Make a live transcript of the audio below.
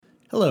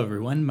Hello,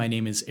 everyone. My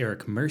name is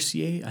Eric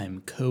Mercier.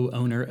 I'm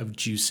co-owner of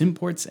Juice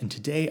Imports, and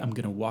today I'm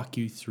going to walk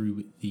you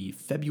through the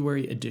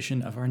February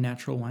edition of our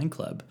Natural Wine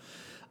Club.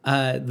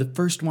 The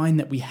first wine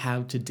that we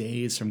have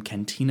today is from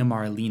Cantina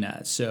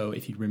Marlina. So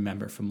if you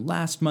remember from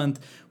last month,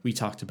 we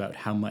talked about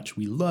how much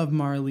we love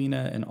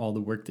Marlina and all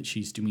the work that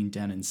she's doing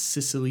down in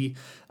Sicily,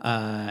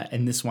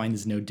 and this wine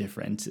is no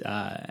different.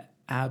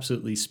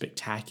 Absolutely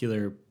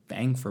spectacular.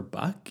 Bang for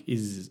buck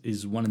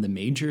is one of the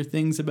major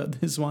things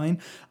about this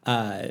wine.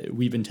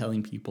 We've been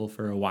telling people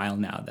for a while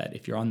now that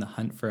if you're on the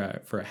hunt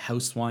for a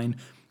house wine,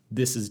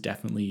 this is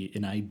definitely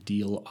an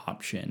ideal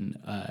option.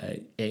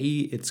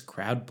 It's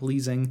crowd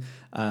pleasing.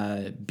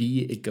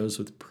 B, it goes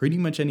with pretty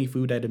much any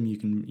food item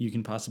you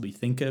can possibly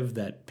think of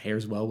that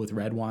pairs well with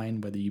red wine.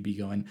 Whether you be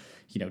going,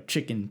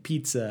 chicken,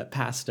 pizza,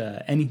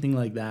 pasta, anything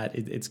like that,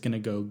 it's gonna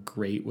go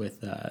great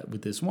with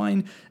this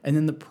wine. And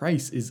then the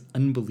price is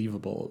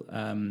unbelievable.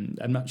 I'm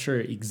not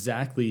sure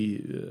exactly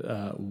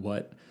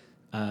what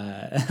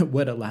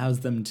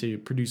allows them to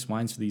produce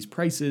wines for these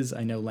prices.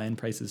 I know land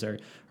prices are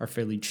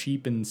fairly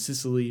cheap in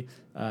Sicily.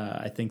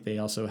 I think they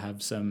also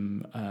have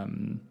some,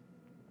 I'm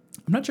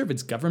not sure if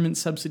it's government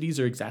subsidies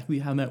or exactly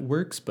how that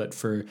works, but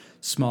for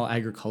small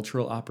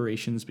agricultural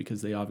operations,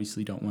 because they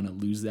obviously don't want to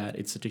lose that.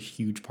 It's such a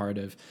huge part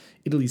of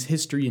Italy's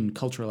history and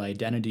cultural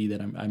identity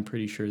that I'm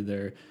pretty sure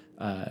there's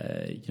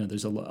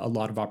a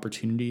lot of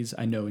opportunities.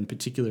 I know in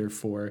particular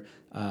for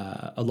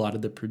a lot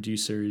of the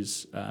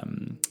producers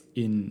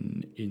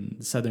in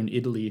southern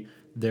Italy,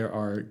 there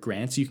are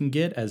grants you can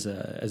get as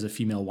a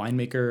female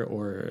winemaker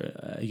or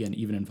again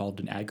even involved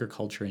in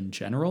agriculture in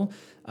general.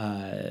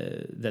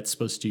 That's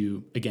supposed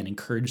to again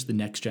encourage the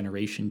next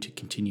generation to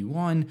continue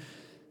on.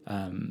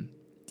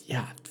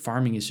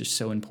 Farming is just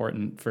so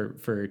important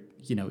for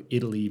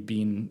Italy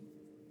being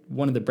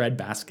one of the bread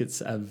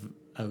baskets of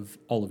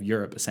all of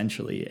Europe,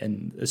 essentially,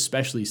 and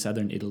especially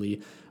southern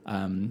Italy.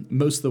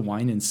 Most of the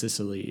wine in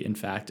Sicily, in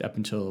fact, up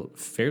until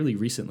fairly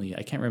recently,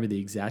 I can't remember the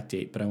exact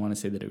date, but I want to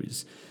say that it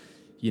was,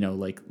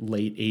 like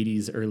late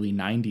 80s, early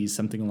 90s,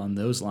 something along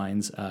those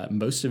lines.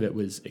 Most of it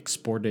was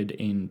exported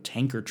in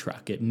tanker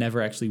truck. It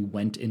never actually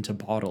went into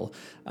bottle.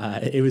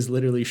 It was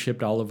literally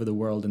shipped all over the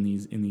world in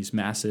these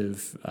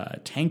massive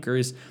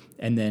tankers,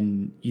 and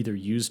then either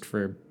used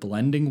for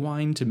blending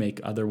wine to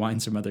make other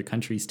wines from other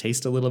countries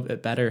taste a little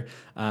bit better,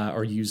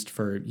 or used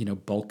for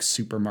bulk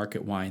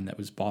supermarket wine that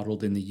was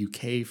bottled in the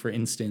UK, for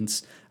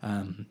instance.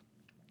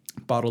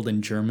 Bottled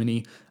in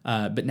Germany,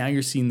 but now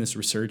you're seeing this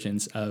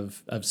resurgence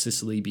of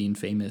Sicily being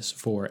famous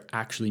for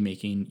actually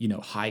making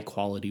high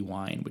quality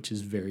wine, which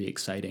is very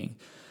exciting.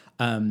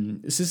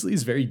 Sicily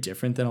is very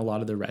different than a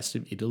lot of the rest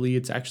of Italy.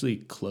 It's actually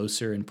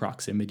closer in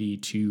proximity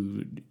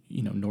to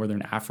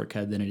northern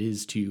Africa than it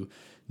is to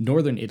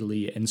northern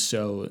Italy, and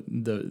so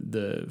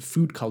the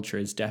food culture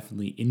is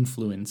definitely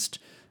influenced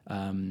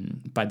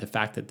by the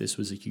fact that this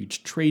was a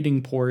huge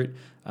trading port.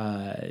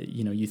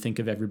 You think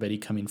of everybody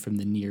coming from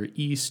the Near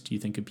East. You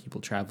think of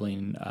people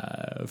traveling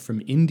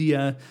from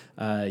India.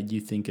 You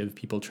think of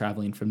people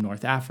traveling from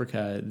North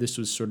Africa. This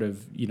was sort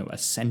of, a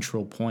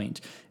central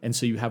point. And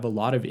so you have a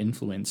lot of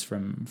influence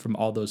from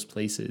all those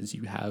places.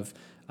 You have,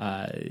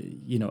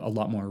 a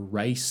lot more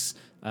rice.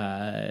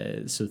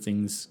 So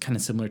things kind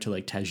of similar to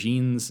like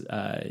tagines.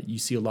 You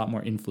see a lot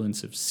more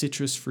influence of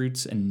citrus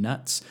fruits and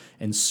nuts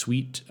and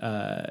sweet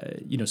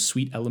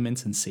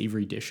elements and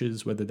savory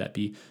dishes, whether that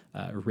be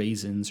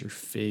raisins or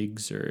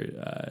figs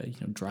or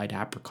dried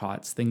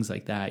apricots, things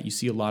like that. You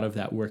see a lot of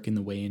that working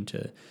the way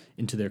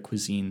into their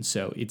cuisine.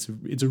 So it's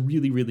a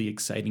really, really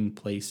exciting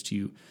place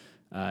to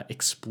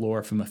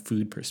explore from a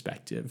food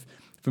perspective.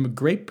 From a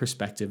grape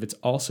perspective, it's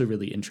also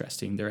really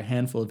interesting. There are a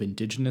handful of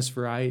indigenous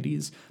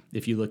varieties.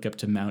 If you look up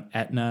to Mount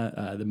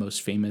Etna, the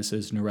most famous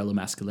is Nerello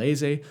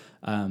Mascalese.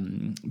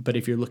 But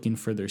if you're looking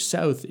further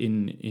south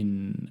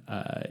in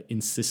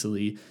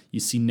Sicily, you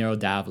see Nero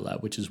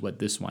d'Avola, which is what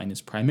this wine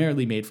is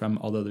primarily made from,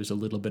 although there's a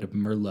little bit of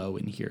Merlot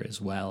in here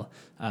as well.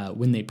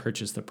 When they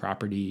purchased the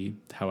property,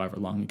 however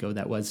long ago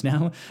that was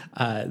now,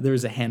 there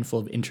was a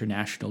handful of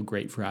international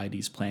grape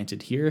varieties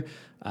planted here.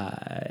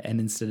 And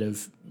instead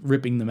of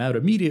ripping them out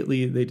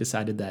immediately, they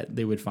decided that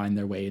they would find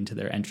their way into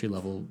their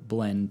entry-level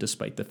blend,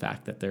 despite the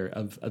fact that they're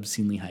of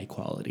obscenely high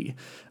quality.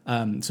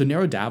 So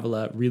Nero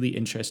d'Avola, really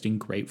interesting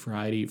grape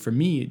variety. For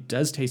me, it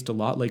does taste a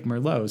lot like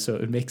Merlot, so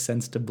it makes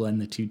sense to blend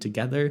the two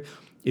together.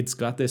 It's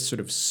got this sort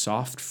of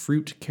soft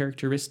fruit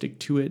characteristic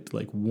to it,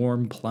 like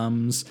warm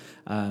plums,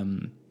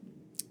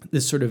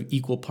 this sort of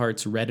equal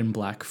parts red and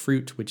black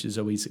fruit, which is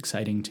always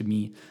exciting to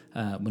me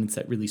when it's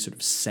that really sort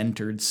of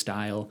centered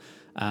style.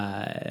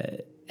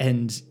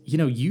 And,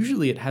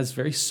 usually it has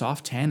very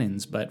soft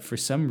tannins, but for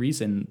some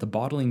reason, the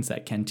bottlings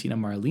that Cantina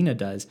Marlina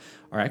does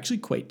are actually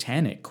quite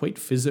tannic, quite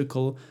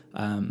physical,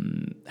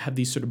 have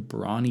these sort of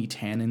brawny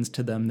tannins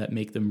to them that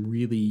make them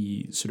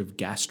really sort of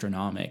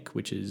gastronomic,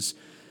 which is,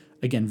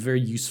 again, very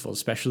useful,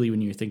 especially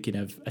when you're thinking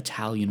of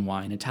Italian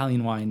wine.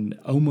 Italian wine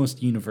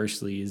almost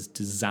universally is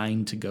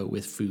designed to go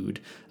with food,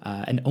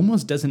 and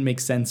almost doesn't make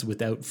sense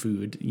without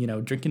food.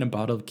 Drinking a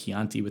bottle of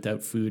Chianti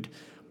without food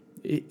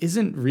it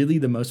isn't really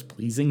the most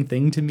pleasing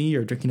thing to me,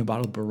 or drinking a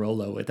bottle of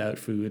Barolo without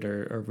food,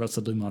 or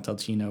Rosso di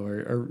Montalcino,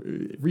 or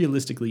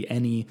realistically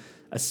any,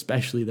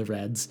 especially the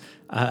Reds.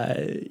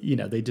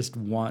 They just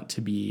want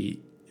to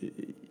be,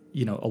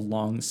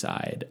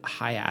 alongside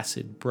high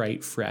acid,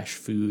 bright, fresh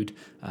food,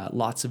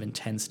 lots of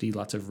intensity,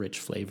 lots of rich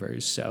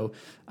flavors. So,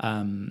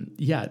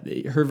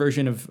 her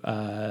version of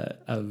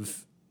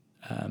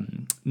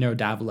Nero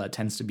d'Avola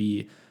tends to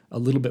be a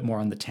little bit more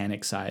on the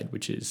tannic side,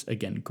 which is,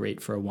 again, great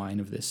for a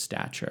wine of this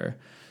stature.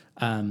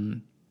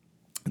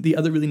 The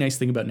other really nice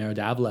thing about Nero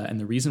d'Avola, and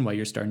the reason why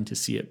you're starting to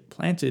see it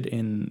planted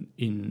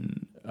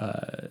in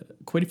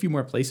quite a few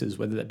more places,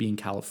 whether that be in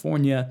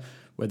California,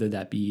 whether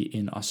that be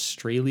in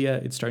Australia,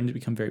 it's starting to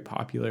become very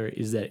popular,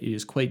 is that it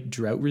is quite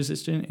drought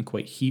resistant and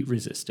quite heat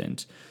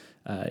resistant.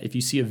 If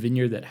you see a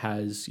vineyard that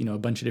has, a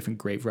bunch of different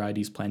grape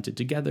varieties planted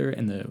together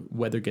and the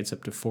weather gets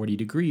up to 40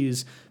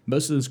 degrees,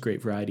 most of those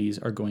grape varieties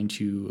are going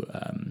to,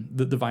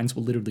 the vines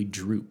will literally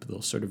droop.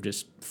 They'll sort of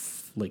just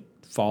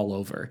fall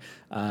over.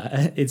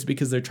 It's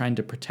because they're trying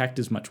to protect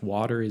as much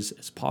water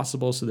as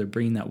possible. So they're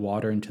bringing that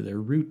water into their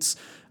roots.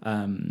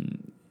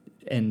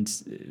 And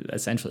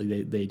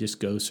essentially they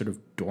just go sort of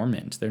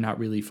dormant. They're not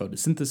really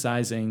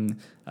photosynthesizing,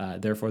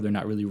 therefore they're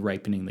not really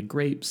ripening the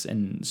grapes,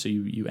 and so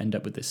you end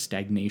up with this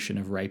stagnation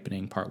of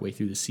ripening partway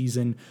through the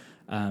season.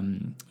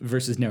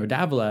 Versus Nero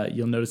d'Avola,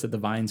 you'll notice that the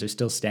vines are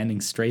still standing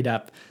straight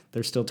up.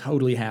 They're still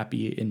totally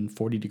happy in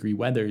 40-degree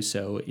weather,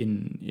 so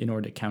in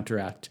order to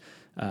counteract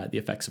the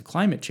effects of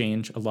climate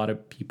change, a lot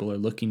of people are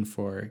looking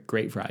for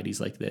grape varieties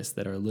like this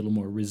that are a little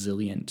more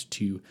resilient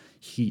to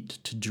heat,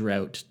 to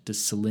drought, to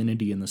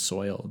salinity in the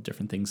soil,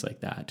 different things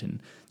like that.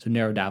 And so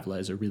Nero d'Avola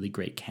is a really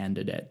great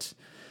candidate.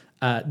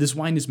 This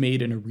wine is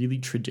made in a really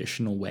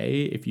traditional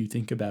way. If you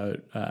think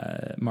about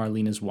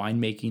Marlena's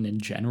winemaking in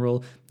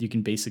general, you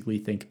can basically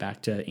think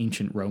back to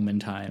ancient Roman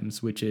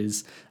times, which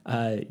is,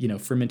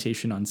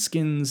 fermentation on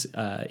skins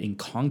in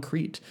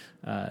concrete,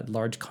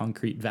 large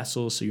concrete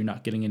vessels. So you're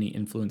not getting any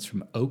influence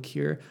from oak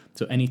here.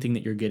 So anything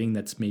that you're getting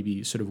that's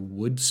maybe sort of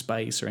wood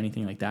spice or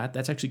anything like that,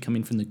 that's actually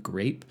coming from the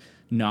grape,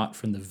 not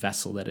from the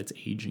vessel that it's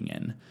aging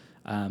in.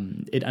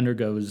 It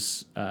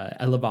undergoes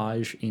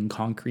élevage in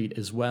concrete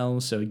as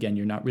well. So again,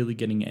 you're not really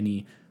getting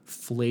any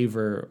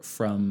flavor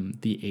from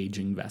the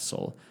aging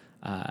vessel.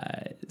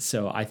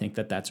 So I think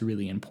that that's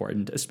really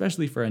important,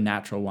 especially for a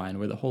natural wine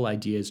where the whole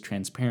idea is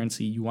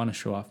transparency. You want to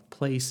show off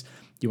place.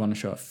 You want to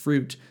show off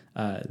fruit.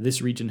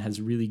 This region has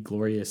really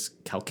glorious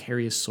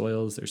calcareous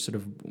soils. They're sort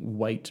of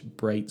white,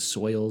 bright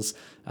soils.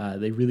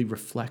 They really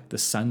reflect the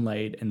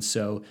sunlight. And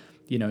so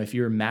if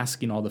you're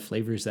masking all the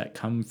flavors that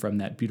come from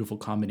that beautiful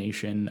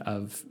combination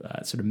of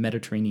sort of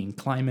Mediterranean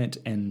climate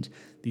and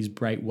these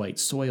bright white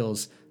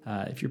soils,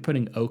 if you're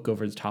putting oak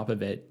over the top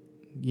of it,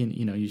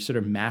 you're sort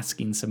of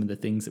masking some of the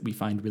things that we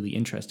find really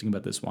interesting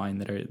about this wine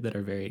that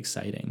are very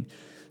exciting.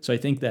 So I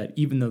think that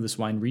even though this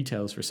wine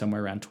retails for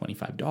somewhere around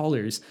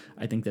 $25,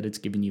 I think that it's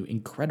giving you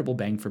incredible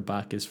bang for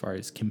buck as far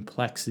as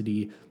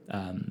complexity.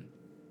 And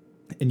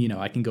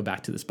I can go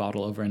back to this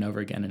bottle over and over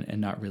again and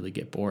not really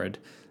get bored.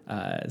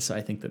 So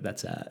I think that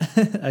that's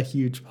a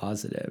huge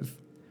positive.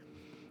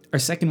 Our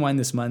second wine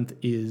this month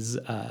is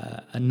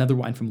another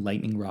wine from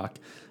Lightning Rock.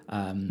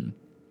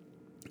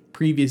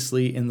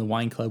 Previously in the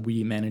wine club,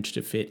 we managed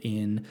to fit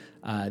in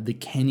the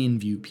Canyon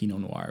View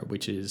Pinot Noir,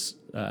 which is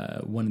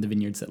one of the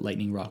vineyards that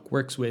Lightning Rock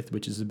works with,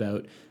 which is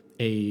about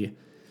a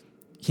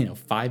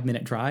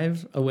 5-minute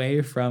drive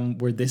away from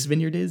where this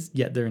vineyard is,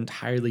 yet they're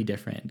entirely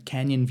different.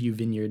 Canyon View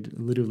Vineyard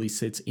literally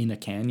sits in a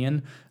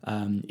canyon.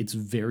 It's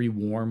very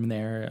warm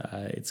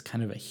there. It's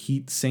kind of a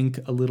heat sink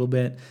a little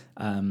bit.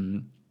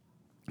 When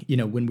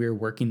we were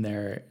working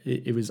there,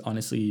 it was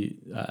honestly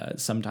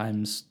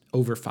sometimes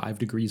over 5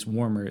 degrees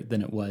warmer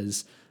than it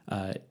was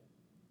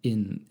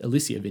in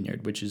Alicia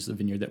Vineyard, which is the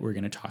vineyard that we're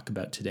going to talk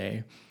about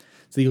today.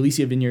 So the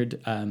Alicia Vineyard,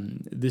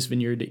 this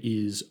vineyard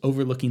is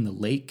overlooking the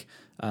lake.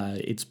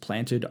 It's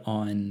planted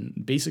on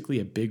basically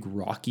a big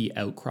rocky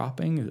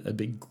outcropping, a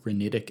big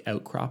granitic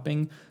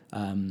outcropping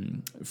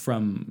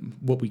from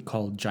what we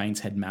call Giant's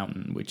Head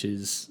Mountain, which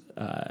is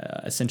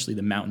essentially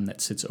the mountain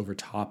that sits over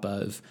top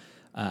of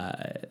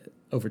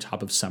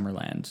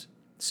Summerland.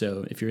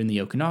 So if you're in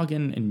the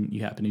Okanagan and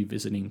you happen to be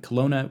visiting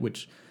Kelowna,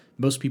 which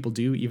most people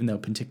do, even though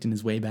Penticton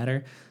is way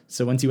better.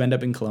 So once you end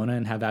up in Kelowna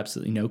and have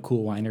absolutely no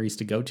cool wineries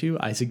to go to,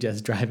 I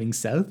suggest driving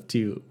south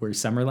to where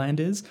Summerland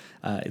is.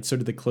 It's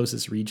sort of the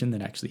closest region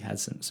that actually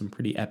has some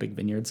pretty epic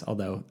vineyards.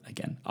 Although,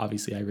 again,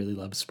 obviously I really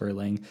love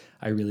Sperling.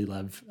 I really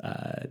love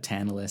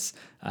Tantalus.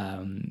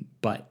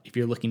 But if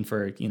you're looking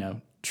for,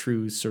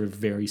 true sort of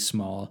very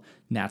small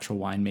natural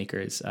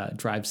winemakers,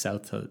 drive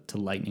south to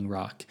Lightning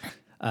Rock.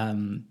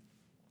 And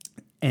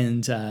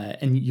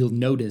you'll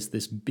notice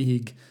this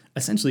big,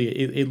 essentially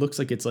it looks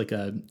like it's like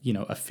a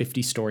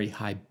 50-story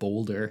high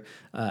boulder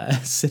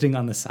sitting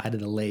on the side of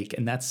the lake,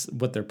 and that's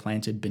what they're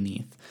planted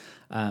beneath.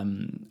 A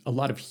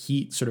lot of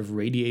heat sort of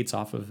radiates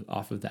off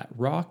of that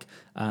rock,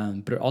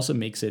 but it also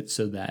makes it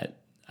so that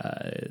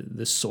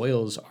the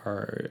soils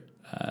are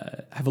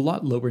have a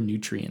lot lower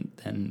nutrient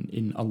than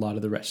in a lot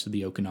of the rest of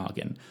the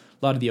Okanagan.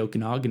 A lot of the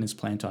Okanagan is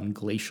planted on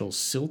glacial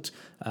silt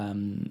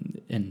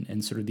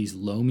and sort of these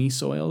loamy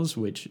soils,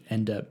 which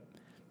end up,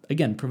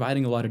 again,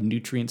 providing a lot of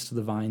nutrients to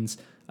the vines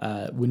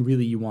when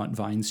really you want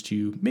vines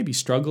to maybe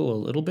struggle a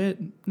little bit.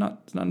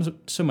 Not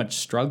so much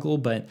struggle,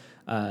 but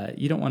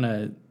you don't want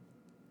to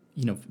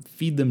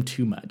feed them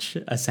too much,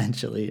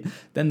 essentially.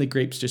 Then the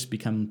grapes just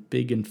become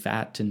big and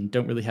fat and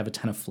don't really have a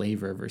ton of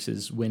flavor,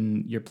 versus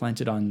when you're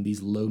planted on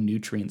these low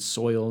nutrient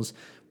soils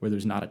where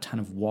there's not a ton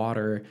of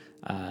water,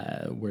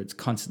 where it's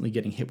constantly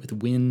getting hit with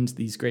wind,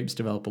 these grapes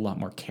develop a lot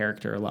more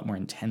character, a lot more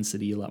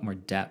intensity, a lot more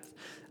depth.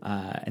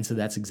 And so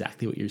that's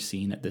exactly what you're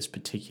seeing at this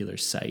particular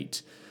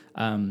site.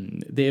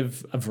 They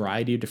have a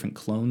variety of different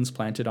clones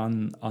planted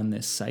on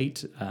this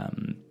site.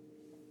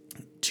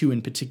 Two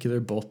in particular,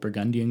 both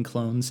Burgundian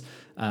clones,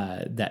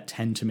 that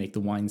tend to make the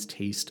wines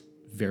taste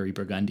very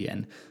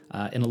Burgundian.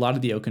 In a lot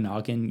of the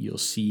Okanagan, you'll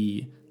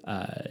see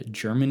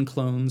German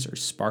clones or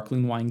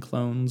sparkling wine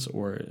clones,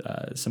 or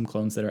some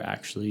clones that are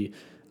actually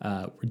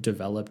were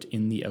developed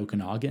in the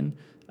Okanagan.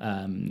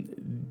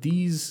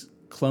 These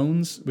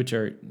clones, which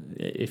are,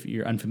 if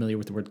you're unfamiliar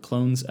with the word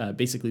clones,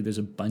 basically there's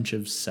a bunch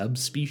of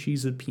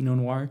subspecies of Pinot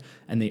Noir,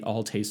 and they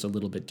all taste a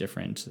little bit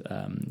different.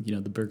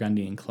 The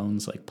Burgundian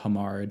clones like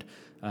Pommard,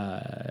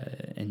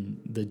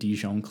 and the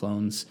Dijon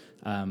clones,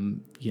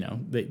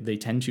 they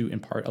tend to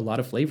impart a lot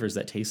of flavors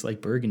that taste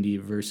like Burgundy,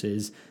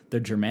 versus the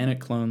Germanic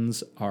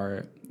clones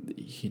are,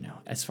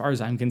 as far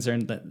as I'm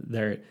concerned, that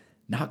they're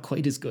not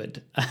quite as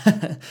good.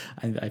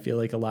 I feel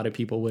like a lot of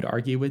people would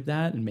argue with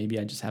that, and maybe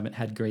I just haven't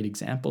had great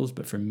examples,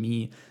 but for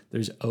me,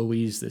 there's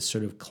always this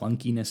sort of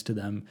clunkiness to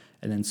them.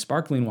 And then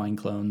sparkling wine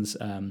clones,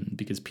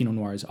 because Pinot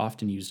Noir is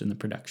often used in the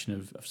production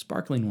of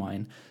sparkling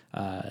wine,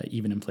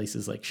 even in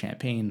places like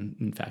Champagne.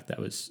 In fact, that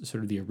was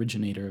sort of the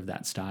originator of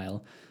that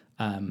style.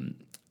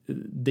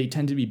 They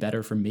tend to be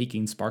better for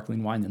making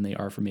sparkling wine than they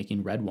are for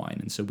making red wine.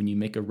 And so when you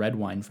make a red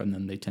wine from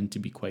them, they tend to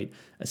be quite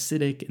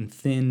acidic and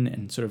thin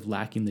and sort of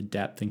lacking the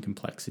depth and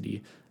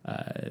complexity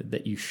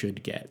that you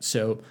should get.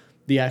 So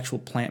the actual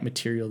plant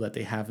material that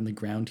they have in the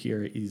ground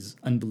here is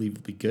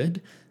unbelievably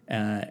good.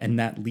 And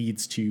that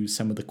leads to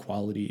some of the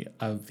quality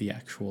of the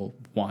actual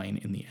wine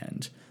in the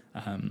end.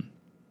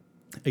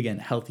 Again,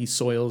 healthy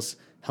soils,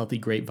 healthy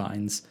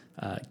grapevines,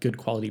 good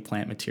quality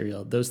plant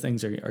material. Those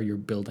things are your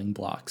building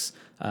blocks.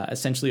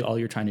 Essentially, all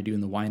you're trying to do in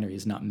the winery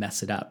is not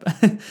mess it up.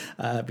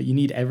 But you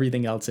need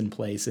everything else in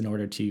place in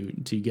order to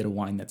get a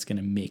wine that's going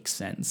to make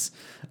sense.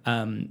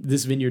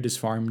 This vineyard is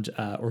farmed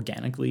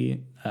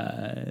organically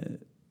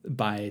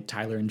by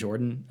Tyler and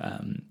Jordan,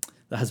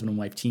 the husband and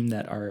wife team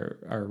that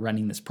are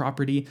running this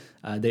property.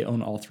 They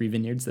own all three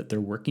vineyards that they're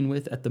working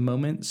with at the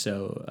moment.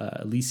 So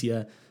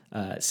Alicia,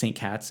 St.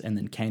 Cat's, and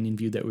then Canyon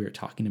View that we were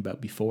talking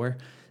about before.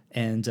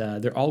 And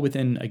they're all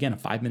within, again, a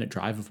 5-minute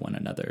drive of one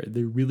another.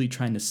 They're really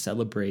trying to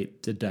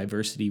celebrate the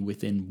diversity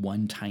within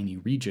one tiny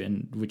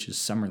region, which is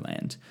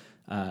Summerland.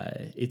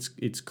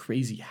 It's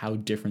crazy how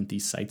different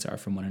these sites are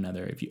from one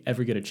another. If you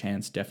ever get a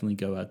chance, definitely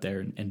go out there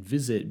and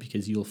visit,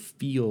 because you'll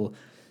feel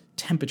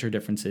temperature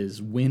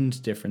differences,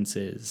 wind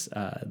differences,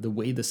 the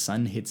way the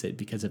sun hits it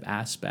because of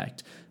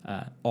aspect,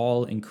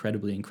 all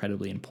incredibly,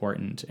 incredibly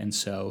important. And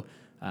so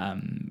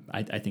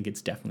I think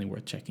it's definitely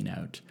worth checking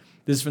out.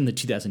 This is from the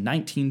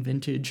 2019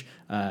 vintage,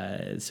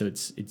 so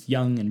it's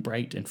young and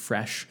bright and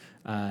fresh.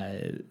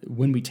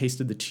 When we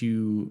tasted the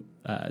two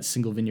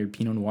single vineyard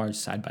Pinot Noirs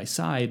side by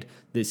side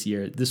this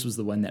year, this was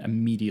the one that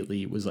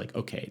immediately was like,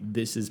 okay,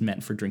 this is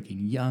meant for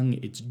drinking young.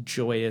 It's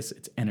joyous,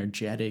 it's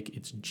energetic,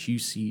 it's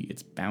juicy,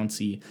 it's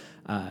bouncy.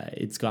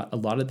 It's got a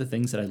lot of the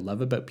things that I love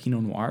about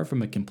Pinot Noir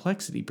from a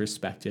complexity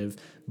perspective,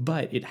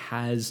 but it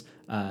has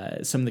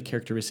some of the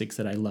characteristics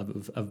that I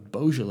love of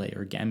Beaujolais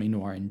or Gamay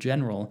Noir in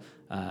general,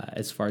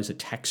 as far as a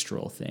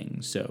textural thing.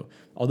 So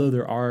although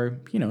there are,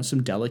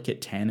 some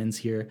delicate tannins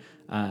here,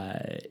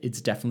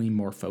 it's definitely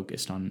more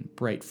focused on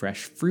bright,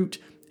 fresh fruit,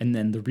 and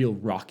then the real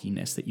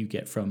rockiness that you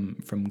get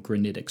from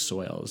granitic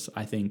soils.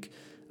 I think,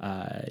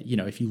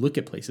 if you look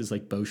at places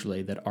like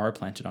Beaujolais that are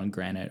planted on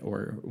granite,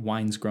 or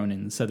wines grown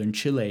in southern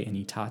Chile and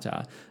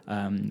Itata,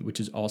 which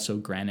is also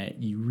granite,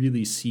 you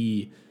really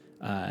see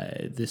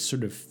this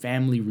sort of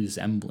family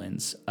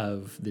resemblance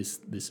of this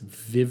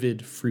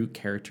vivid fruit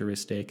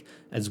characteristic,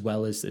 as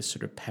well as this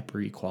sort of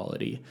peppery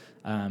quality.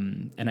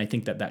 And I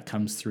think that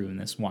comes through in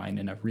this wine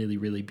in a really,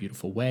 really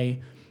beautiful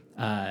way.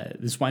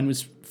 This wine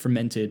was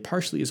fermented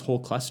partially as whole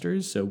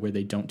clusters, so where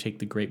they don't take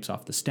the grapes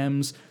off the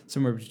stems,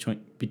 somewhere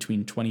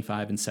between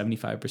 25 and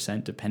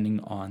 75%,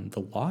 depending on the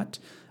lot.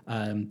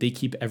 They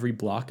keep every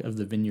block of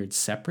the vineyard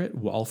separate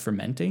while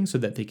fermenting, so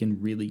that they can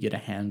really get a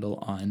handle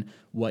on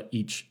what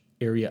each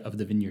area of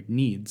the vineyard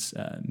needs.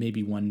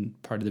 Maybe one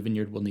part of the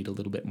vineyard will need a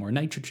little bit more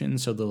nitrogen,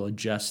 so they'll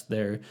adjust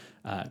their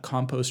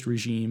compost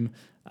regime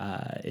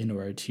in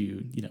order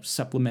to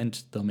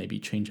supplement. They'll maybe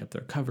change up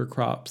their cover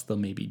crops. They'll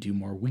maybe do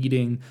more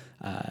weeding.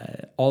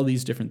 All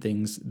these different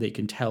things they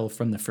can tell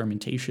from the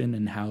fermentation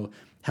and how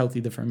healthy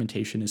the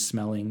fermentation is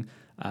smelling.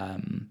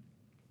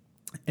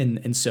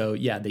 And so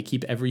yeah, they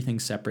keep everything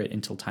separate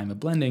until time of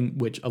blending,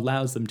 which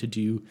allows them to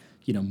do,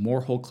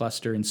 more whole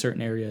cluster in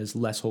certain areas,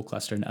 less whole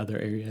cluster in other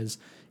areas.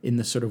 In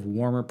the sort of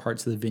warmer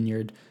parts of the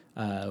vineyard,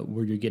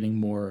 where you're getting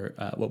more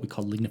what we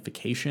call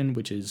lignification,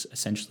 which is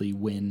essentially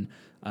when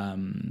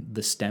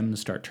the stems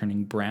start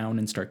turning brown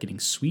and start getting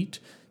sweet,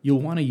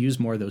 you'll want to use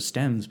more of those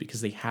stems because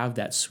they have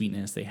that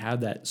sweetness, they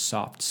have that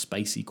soft,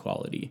 spicy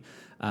quality.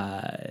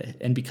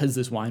 And because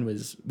this wine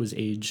was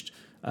aged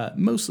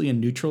mostly in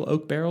neutral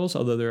oak barrels,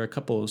 although there are a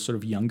couple of sort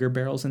of younger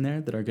barrels in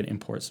there that are going to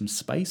import some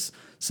spice.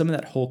 Some of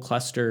that whole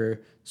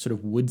cluster sort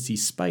of woodsy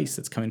spice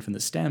that's coming from the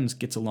stems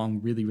gets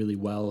along really, really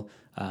well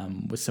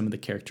with some of the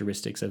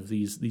characteristics of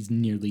these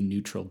nearly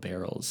neutral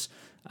barrels.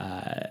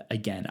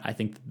 Again, I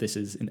think this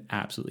is an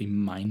absolutely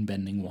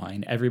mind-bending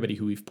wine. Everybody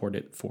who we've poured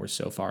it for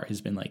so far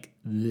has been like,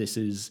 this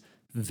is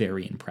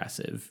very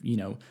impressive.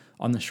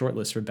 On the short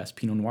list for best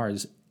Pinot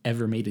Noirs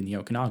ever made in the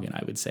Okanagan,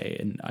 I would say.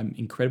 And I'm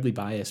incredibly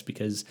biased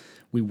because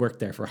we worked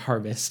there for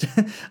Harvest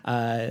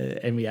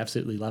and we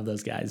absolutely love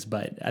those guys.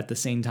 But at the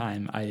same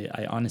time,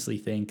 I honestly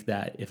think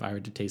that if I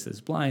were to taste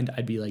this blind,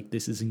 I'd be like,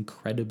 this is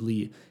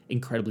incredibly,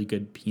 incredibly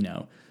good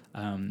Pinot.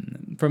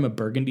 From a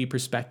Burgundy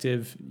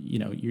perspective,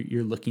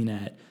 you're looking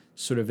at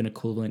sort of an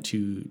equivalent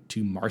to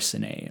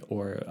Marsanne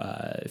or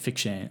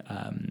Fichet,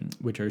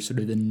 which are sort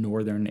of the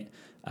northern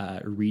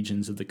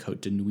regions of the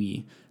Côte de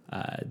Nuit.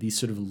 These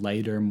sort of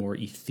lighter, more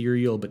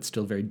ethereal, but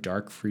still very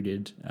dark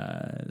fruited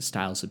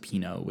styles of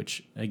Pinot,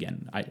 which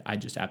again, I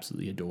just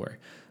absolutely adore.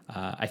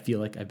 I feel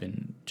like I've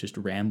been just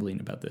rambling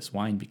about this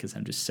wine because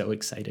I'm just so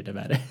excited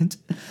about it.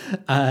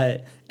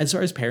 As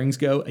far as pairings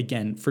go,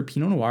 again, for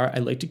Pinot Noir, I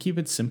like to keep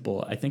it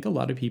simple. I think a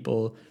lot of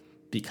people,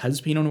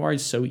 because Pinot Noir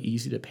is so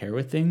easy to pair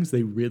with things,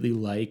 they really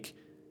like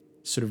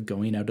sort of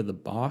going out of the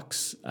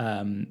box.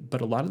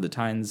 But a lot of the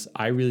times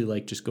I really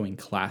like just going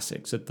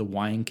classic so that the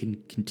wine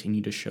can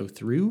continue to show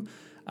through.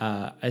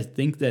 I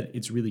think that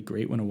it's really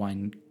great when a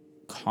wine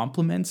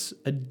complements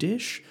a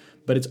dish,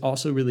 but it's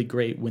also really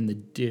great when the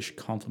dish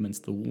complements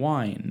the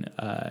wine.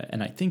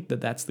 And I think that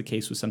that's the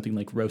case with something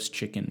like roast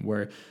chicken,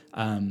 where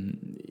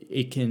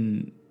it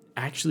can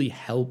actually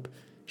help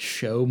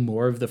show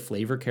more of the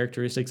flavor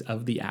characteristics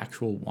of the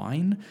actual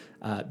wine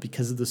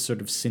because of the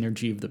sort of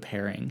synergy of the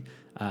pairing.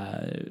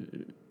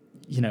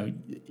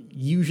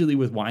 Usually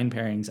with wine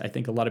pairings, I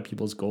think a lot of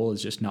people's goal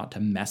is just not to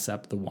mess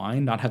up the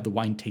wine, not have the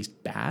wine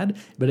taste bad,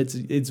 but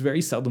it's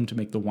very seldom to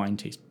make the wine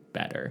taste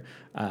better.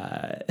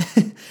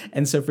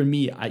 And so for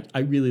me, I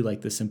really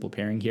like the simple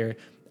pairing here.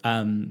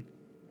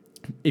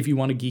 If you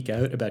want to geek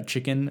out about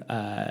chicken,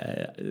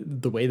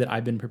 the way that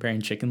I've been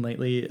preparing chicken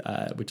lately,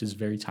 which is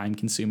very time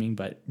consuming,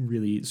 but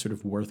really sort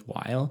of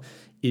worthwhile,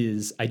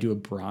 is I do a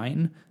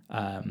brine.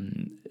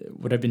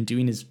 What I've been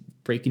doing is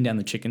breaking down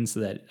the chicken so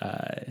that,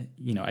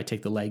 I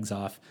take the legs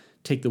off,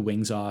 take the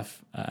wings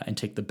off, and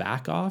take the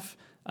back off,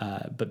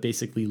 but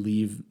basically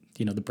leave,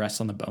 the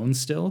breasts on the bone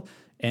still.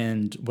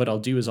 And what I'll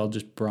do is I'll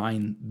just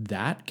brine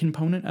that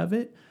component of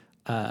it.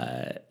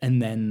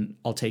 And then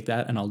I'll take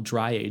that and I'll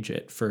dry age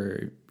it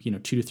for 2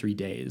 to 3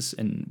 days.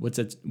 And what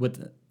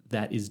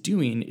that is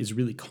doing is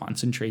really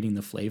concentrating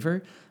the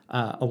flavor.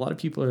 A lot of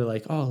people are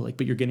like,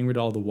 but you're getting rid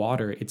of all the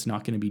water, it's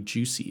not going to be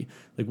juicy.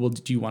 Like, well,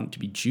 do you want it to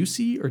be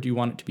juicy or do you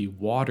want it to be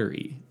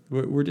watery?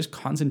 We're just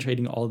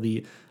concentrating all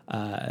the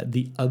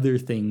other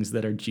things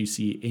that are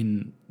juicy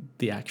in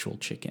the actual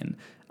chicken.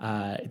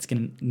 It's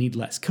going to need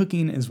less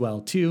cooking as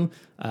well too,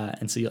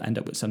 and so you'll end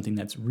up with something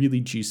that's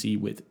really juicy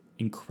with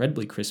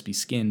incredibly crispy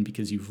skin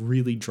because you've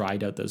really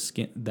dried out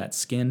that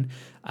skin.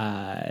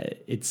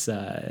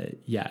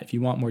 If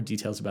you want more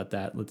details about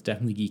that, let's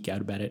definitely geek out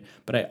about it.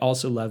 But I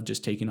also love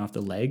just taking off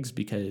the legs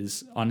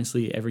because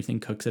honestly, everything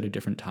cooks at a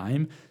different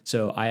time.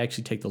 So I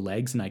actually take the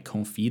legs and I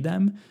confit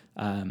them.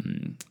 I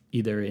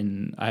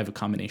have a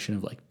combination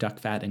of like duck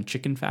fat and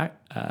chicken fat.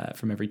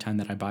 From every time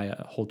that I buy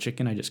a whole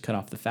chicken, I just cut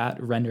off the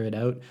fat, render it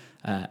out,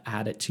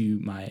 add it to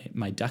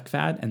my duck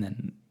fat, and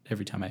then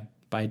every time I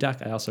buy a duck,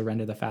 I also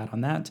render the fat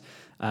on that.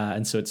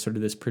 And so it's sort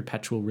of this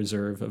perpetual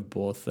reserve of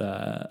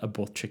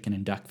both chicken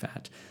and duck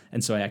fat.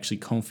 And so I actually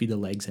confit the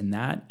legs in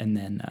that and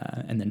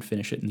then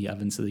finish it in the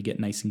oven so they get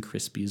nice and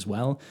crispy as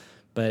well.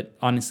 But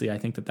honestly, I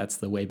think that that's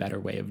the way better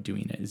way of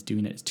doing it, is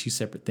doing it as two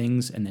separate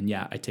things. And then,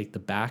 I take the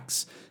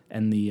backs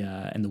and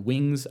the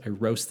wings, I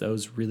roast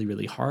those really,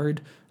 really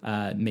hard,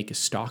 make a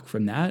stock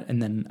from that, and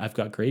then I've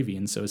got gravy.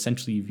 And so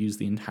essentially you've used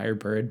the entire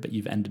bird, but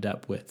you've ended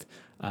up with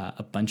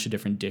a bunch of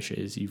different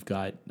dishes. You've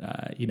got,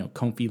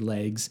 confit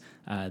legs,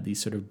 these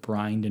sort of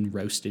brined and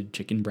roasted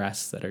chicken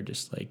breasts that are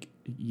just like,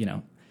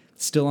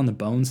 still on the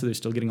bone, so they're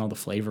still getting all the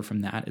flavor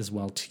from that as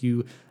well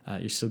too.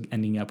 You're still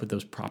ending up with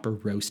those proper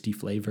roasty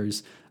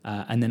flavors,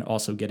 and then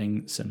also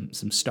getting some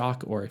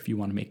stock, or if you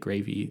want to make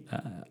gravy,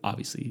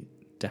 obviously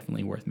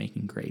definitely worth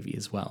making gravy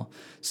as well.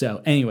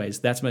 So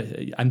anyways,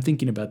 I'm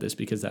thinking about this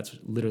because that's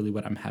literally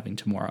what I'm having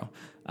tomorrow,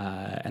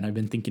 and I've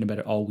been thinking about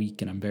it all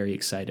week and I'm very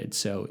excited.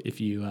 So if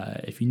you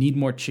need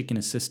more chicken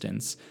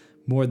assistance,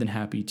 more than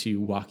happy to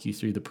walk you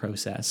through the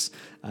process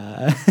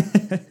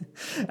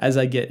as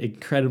I get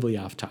incredibly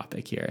off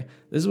topic here.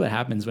 This is what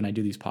happens when I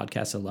do these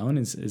podcasts alone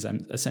is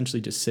I'm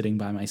essentially just sitting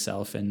by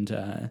myself and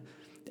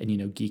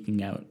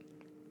geeking out.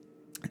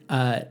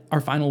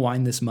 Our final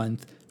wine this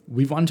month,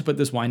 we've wanted to put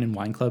this wine in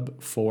Wine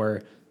Club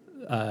for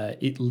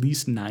at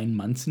least 9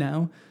 months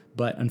now.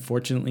 But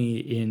unfortunately,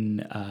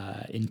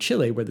 in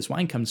Chile, where this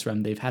wine comes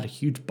from, they've had a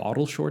huge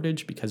bottle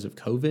shortage because of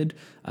COVID.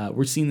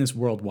 We're seeing this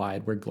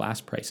worldwide, where glass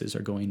prices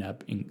are going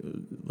up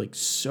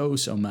so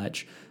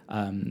much.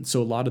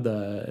 So a lot of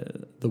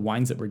the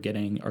wines that we're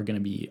getting are going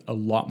to be a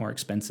lot more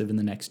expensive in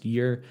the next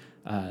year.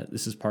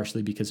 This is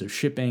partially because of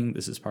shipping.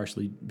 This is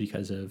partially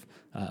because of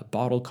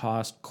bottle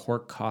cost.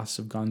 Cork costs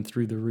have gone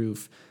through the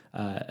roof.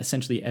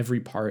 Essentially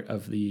every part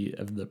of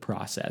the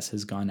process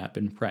has gone up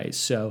in price.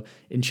 So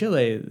in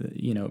Chile,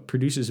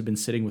 producers have been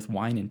sitting with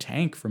wine in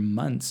tank for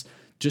months,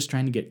 just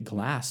trying to get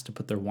glass to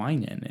put their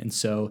wine in. And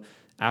so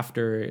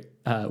after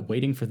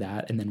waiting for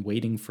that, and then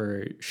waiting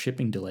for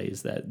shipping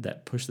delays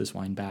that push this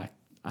wine back,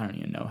 I don't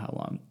even know how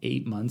long,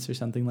 8 months or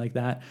something like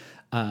that,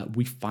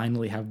 we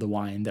finally have the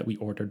wine that we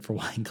ordered for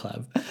Wine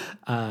Club.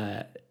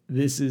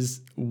 This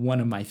is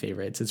one of my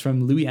favorites. It's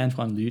from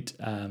Louis-Antoine Lüth.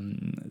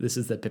 This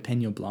is the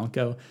Pepeño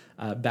Blanco.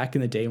 Back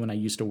in the day when I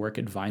used to work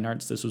at Vine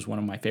Arts, this was one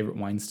of my favorite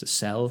wines to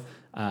sell.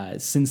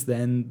 Since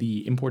then,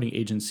 the importing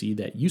agency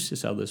that used to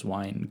sell this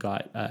wine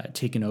got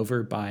taken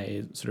over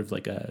by sort of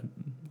like a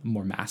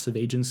more massive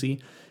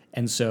agency.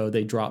 And so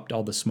they dropped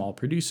all the small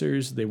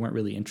producers. They weren't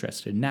really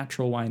interested in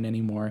natural wine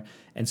anymore.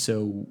 And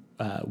so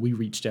we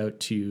reached out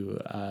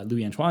to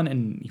Louis-Antoine,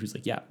 and he was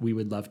like, yeah, we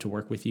would love to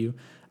work with you.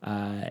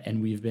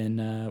 And we've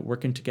been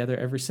working together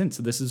ever since.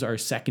 So this is our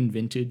second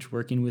vintage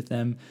working with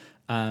them.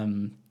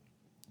 And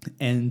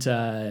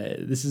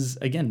this is,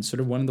 again,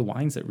 sort of one of the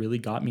wines that really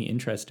got me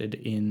interested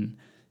in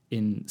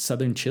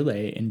southern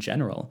Chile in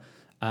general.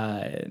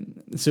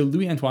 So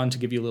Louis-Antoine, to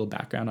give you a little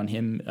background on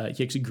him,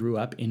 he actually grew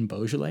up in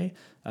Beaujolais.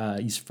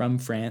 He's from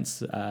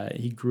France.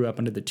 He grew up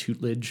under the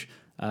tutelage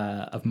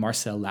of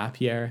Marcel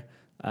Lapierre,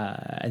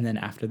 and then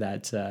after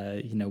that,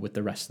 with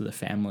the rest of the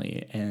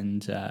family.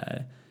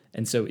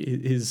 And so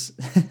his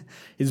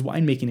his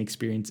winemaking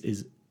experience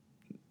is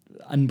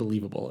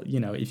unbelievable.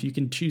 If you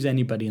can choose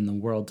anybody in the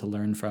world to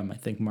learn from, I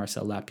think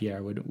Marcel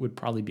Lapierre would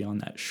probably be on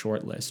that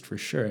short list for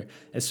sure,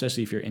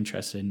 especially if you're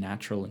interested in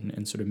natural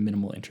and sort of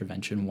minimal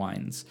intervention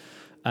wines.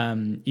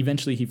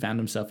 Eventually, he found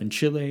himself in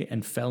Chile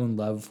and fell in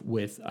love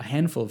with a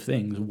handful of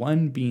things,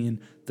 one being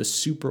the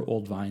super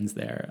old vines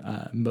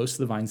there. Most of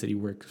the vines that he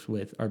works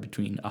with are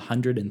between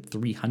 100 and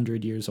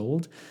 300 years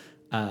old,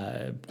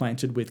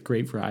 planted with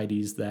grape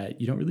varieties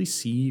that you don't really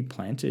see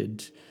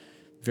planted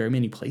very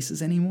many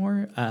places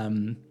anymore.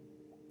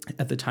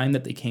 At the time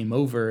that they came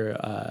over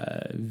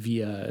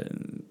via,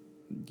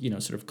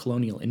 sort of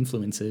colonial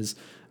influences,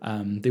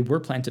 they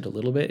were planted a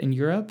little bit in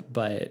Europe,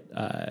 but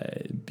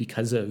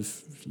because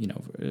of,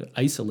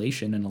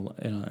 isolation in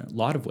a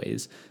lot of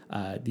ways,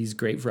 these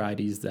grape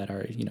varieties that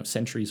are,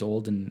 centuries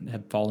old and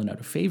have fallen out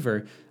of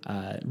favor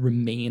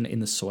remain in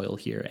the soil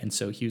here. And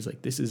so he was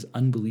like, this is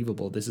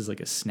unbelievable. This is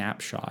like a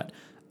snapshot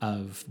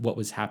of what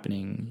was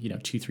happening,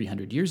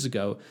 200-300 years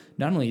ago.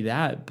 Not only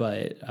that,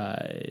 but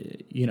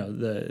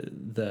the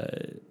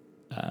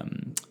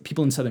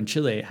people in southern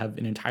Chile have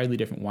an entirely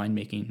different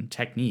winemaking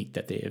technique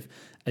that they have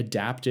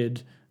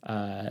adapted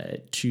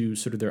to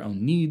sort of their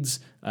own needs,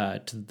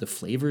 to the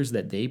flavors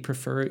that they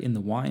prefer in the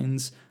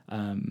wines,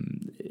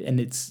 and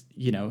it's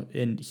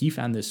and he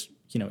found this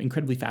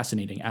incredibly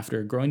fascinating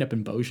after growing up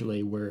in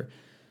Beaujolais, where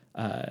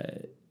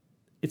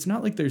it's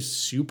not like there's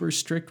super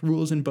strict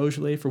rules in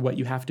Beaujolais for what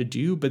you have to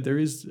do, but there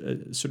is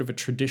sort of a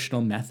traditional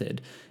method,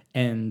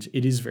 and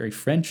it is very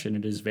French and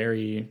it is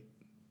very,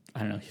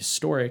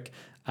 historic.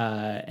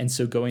 And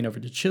so going over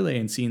to Chile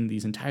and seeing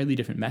these entirely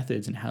different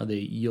methods and how they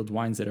yield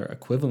wines that are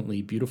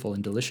equivalently beautiful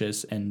and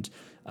delicious and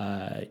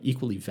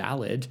equally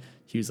valid,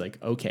 he was like,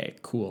 okay,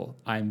 cool.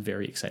 I'm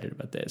very excited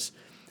about this.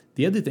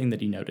 The other thing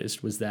that he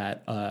noticed was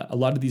that a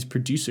lot of these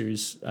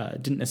producers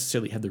didn't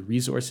necessarily have the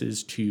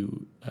resources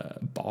to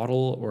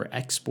bottle or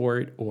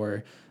export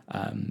or,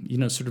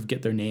 sort of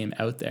get their name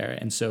out there.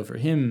 And so for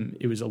him,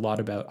 it was a lot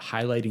about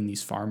highlighting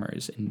these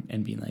farmers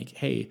and being like,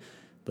 hey,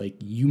 like,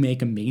 you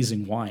make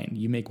amazing wine.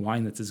 You make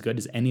wine that's as good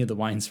as any of the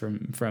wines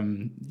from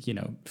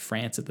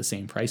France at the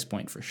same price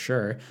point for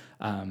sure.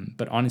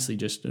 But honestly,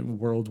 just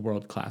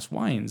world class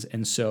wines.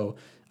 And so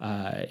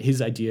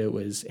his idea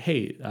was,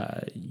 hey,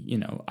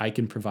 I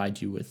can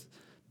provide you with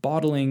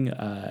bottling,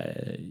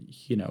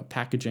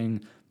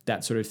 packaging,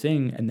 that sort of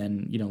thing. And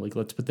then,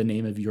 let's put the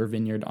name of your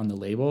vineyard on the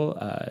label.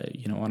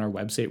 On our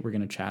website, we're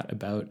going to chat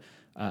about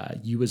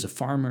you as a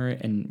farmer,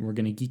 and we're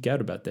going to geek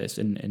out about this,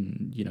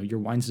 and your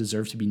wines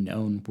deserve to be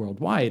known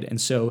worldwide. And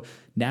so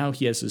now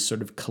he has this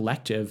sort of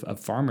collective of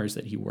farmers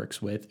that he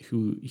works with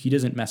who he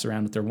doesn't mess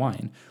around with their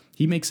wine.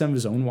 He makes some of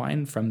his own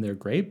wine from their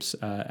grapes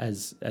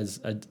as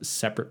a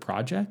separate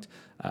project,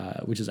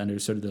 which is under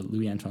sort of the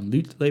Louis-Antoine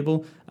Lüth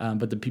label.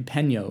 But the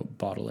Pepeño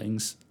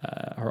bottlings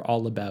are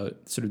all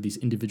about sort of these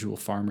individual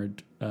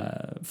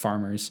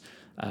farmers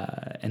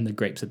and the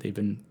grapes that they've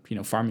been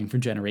farming for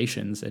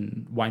generations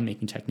and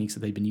winemaking techniques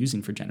that they've been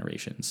using for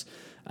generations.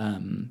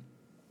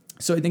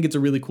 So I think it's a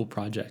really cool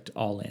project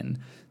all in.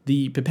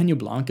 The Pequeño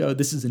Blanco,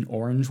 this is an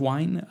orange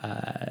wine.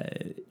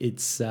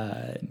 It's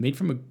made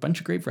from a bunch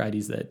of grape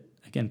varieties that,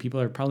 again, people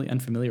are probably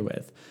unfamiliar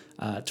with.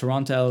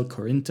 Toronto,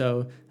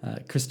 Corinto,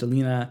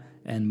 Cristalina,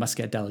 and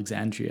Muscat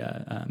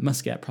d'Alexandria.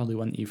 Muscat, probably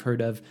one that you've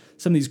heard of.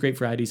 Some of these grape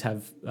varieties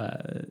have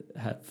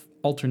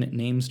alternate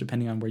names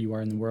depending on where you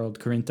are in the world.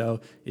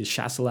 Corinto is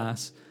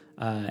Chasselas,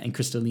 and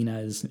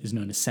Cristalina is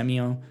known as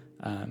Semillon.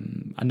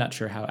 I'm not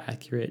sure how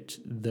accurate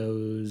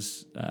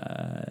those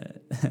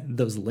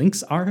those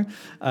links are,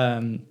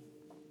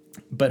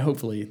 but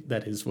hopefully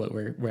that is what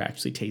we're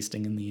actually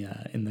tasting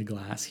in the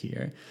glass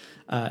here.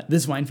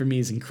 This wine for me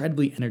is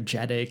incredibly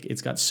energetic.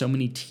 It's got so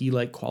many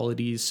tea-like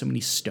qualities, so many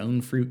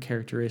stone fruit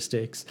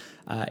characteristics.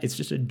 It's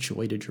just a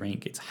joy to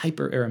drink. It's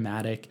hyper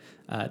aromatic.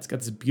 It's got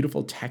this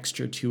beautiful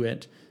texture to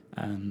it.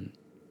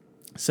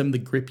 Some of the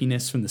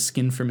grippiness from the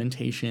skin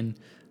fermentation,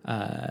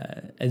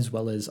 as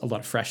well as a lot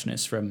of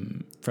freshness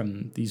from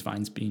these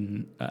vines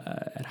being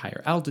at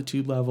higher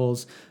altitude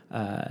levels,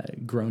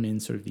 grown in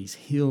sort of these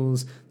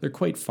hills. They're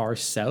quite far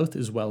south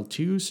as well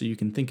too, so you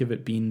can think of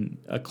it being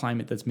a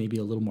climate that's maybe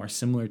a little more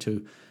similar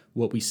to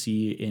what we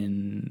see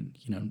in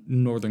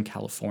Northern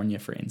California,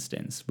 for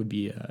instance, would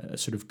be a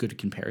sort of good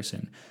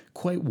comparison.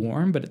 Quite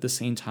warm, but at the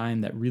same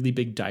time that really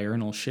big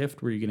diurnal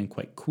shift where you're getting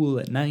quite cool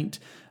at night,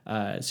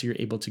 so you're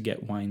able to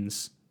get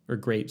wines or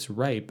grapes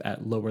ripe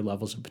at lower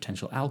levels of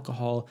potential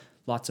alcohol,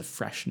 lots of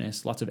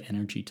freshness, lots of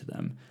energy to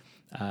them.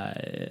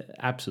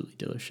 Absolutely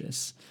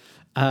delicious.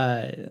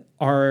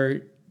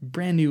 Our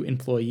brand new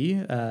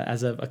employee,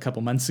 as of a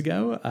couple months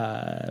ago,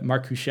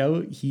 Mark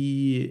Huchot,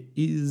 he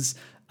is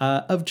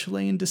of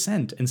Chilean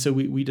descent. And so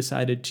we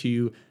decided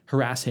to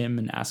harass him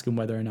and ask him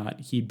whether or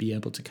not he'd be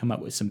able to come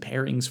up with some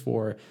pairings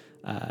for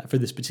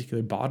this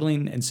particular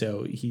bottling. And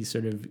so he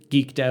sort of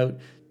geeked out,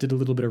 did a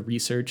little bit of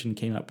research, and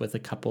came up with a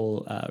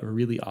couple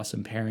really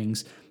awesome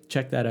pairings.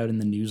 Check that out in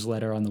the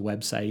newsletter on the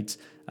website.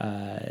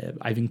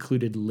 I've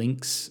included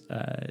links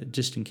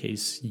just in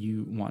case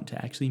you want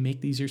to actually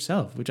make these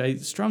yourself, which I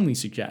strongly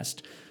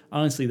suggest.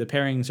 Honestly, the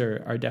pairings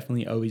are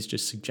definitely always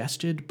just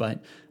suggested,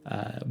 but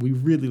we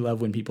really love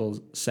when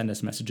people send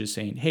us messages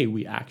saying, hey,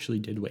 we actually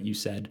did what you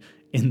said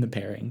in the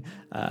pairing.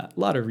 A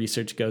lot of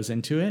research goes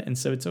into it, and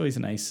so it's always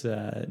nice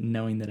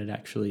knowing that it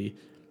actually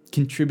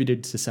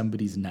contributed to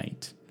somebody's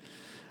night.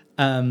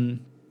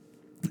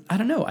 I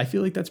don't know. I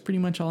feel like that's pretty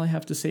much all I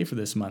have to say for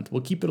this month.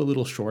 We'll keep it a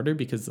little shorter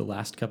because the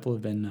last couple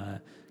have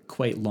been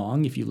quite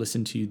long. If you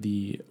listen to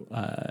the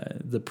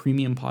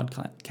premium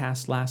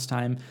podcast last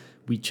time,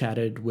 we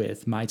chatted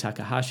with Mai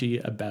Takahashi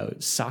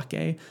about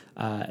sake,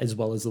 as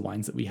well as the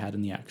wines that we had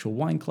in the actual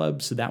wine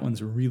club. So that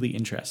one's really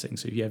interesting.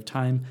 So if you have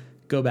time,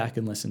 go back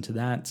and listen to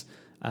that.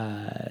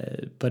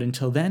 But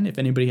until then, if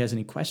anybody has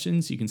any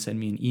questions, you can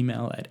send me an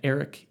email at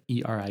Erik,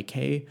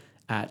 E-R-I-K,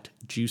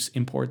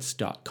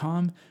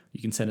 @juiceimports.com.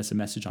 You can send us a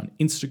message on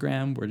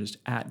Instagram. We're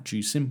just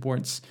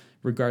 @juiceimports.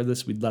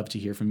 Regardless, we'd love to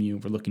hear from you.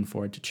 We're looking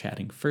forward to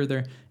chatting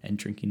further and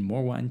drinking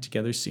more wine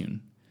together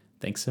soon.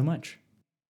 Thanks so much.